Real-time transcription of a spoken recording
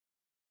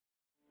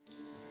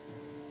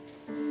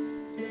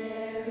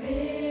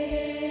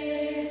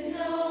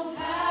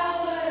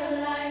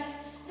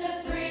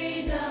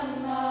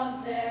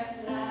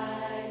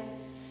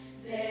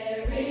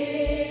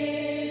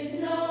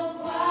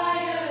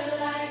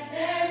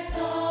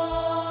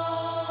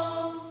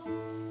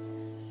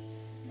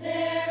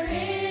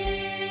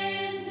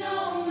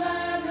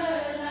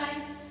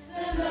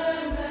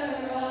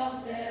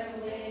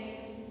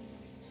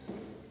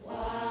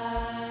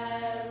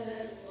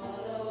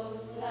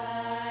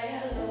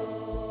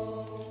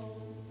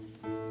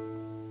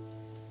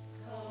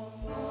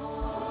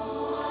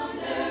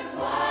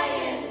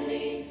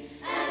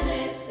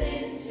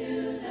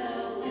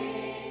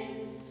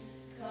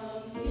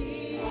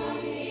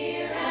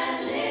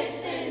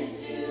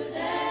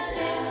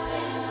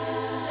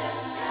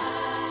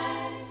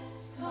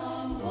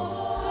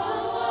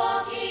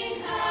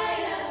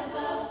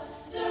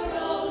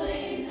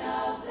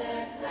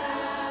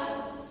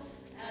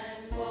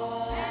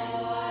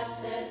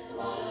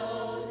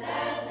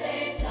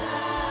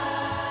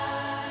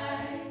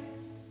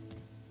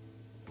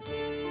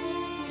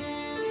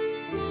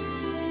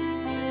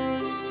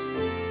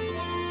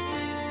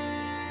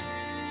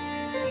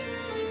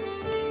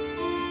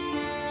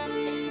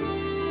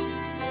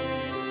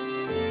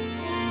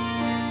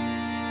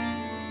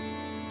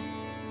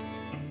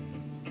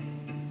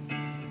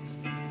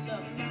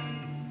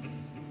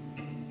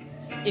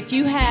If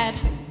you had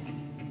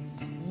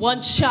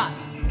one shot,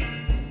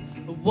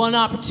 one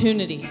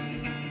opportunity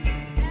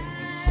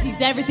to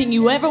seize everything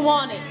you ever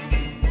wanted,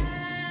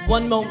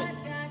 one moment,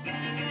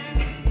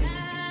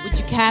 would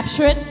you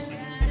capture it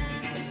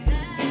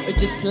or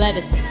just let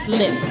it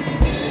slip?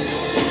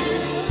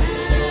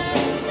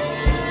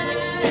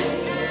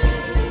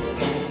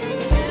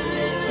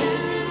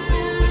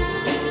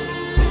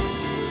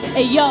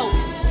 Hey yo,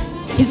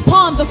 his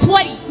palms are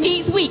sweaty,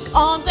 knees weak,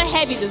 arms are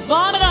heavy, there's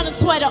vomit on his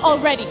sweater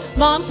already.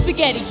 Mom's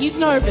spaghetti, he's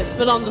nervous,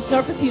 but on the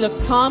surface he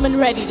looks calm and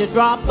ready to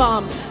drop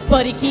bombs.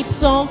 But he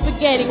keeps on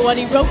forgetting what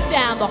he wrote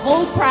down. The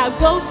whole crowd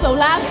goes so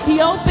loud, he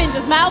opens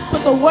his mouth,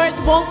 but the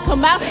words won't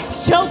come out.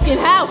 He's choking,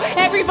 how?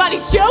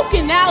 Everybody's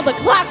choking now, the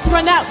clock's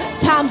run out.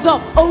 Time's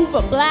up,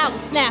 over, blow,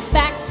 snap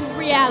back to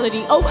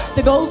reality. Oh,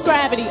 there goes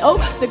gravity, oh,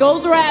 there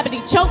goes rabbit.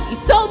 He choke,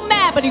 he's so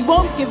mad, but he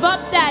won't give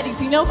up daddies,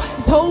 you know.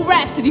 His whole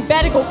rhapsody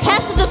better go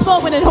capture this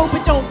moment and hope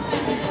it don't.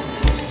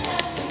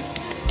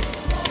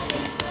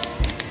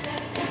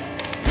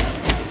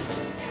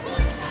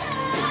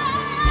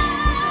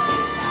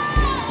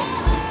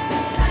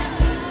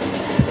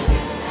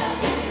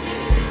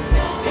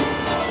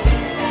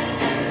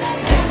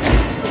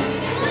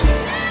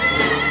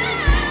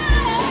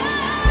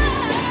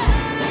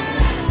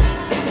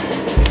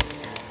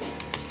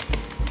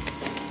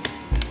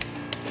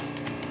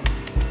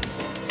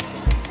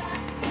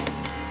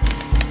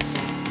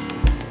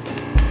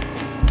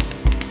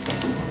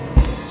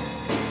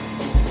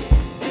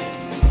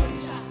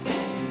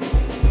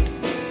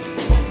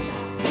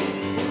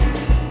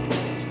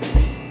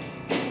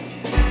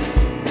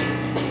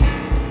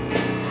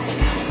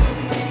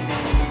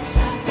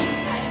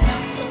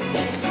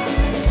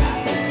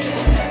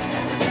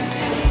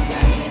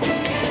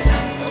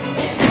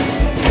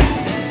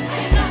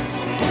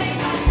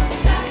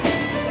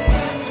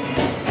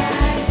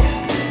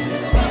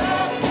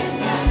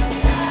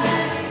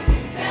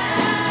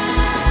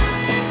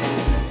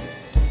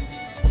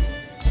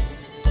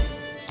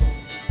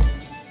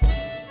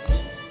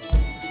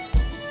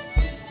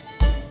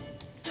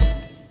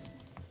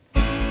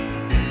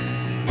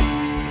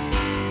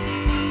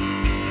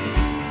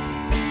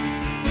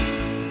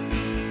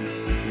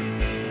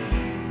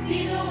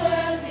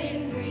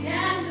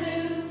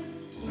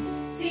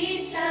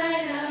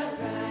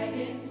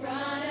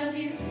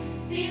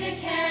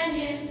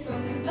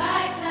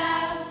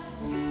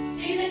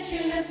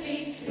 Tuna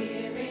fleets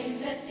clearing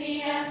the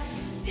sea.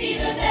 See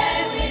the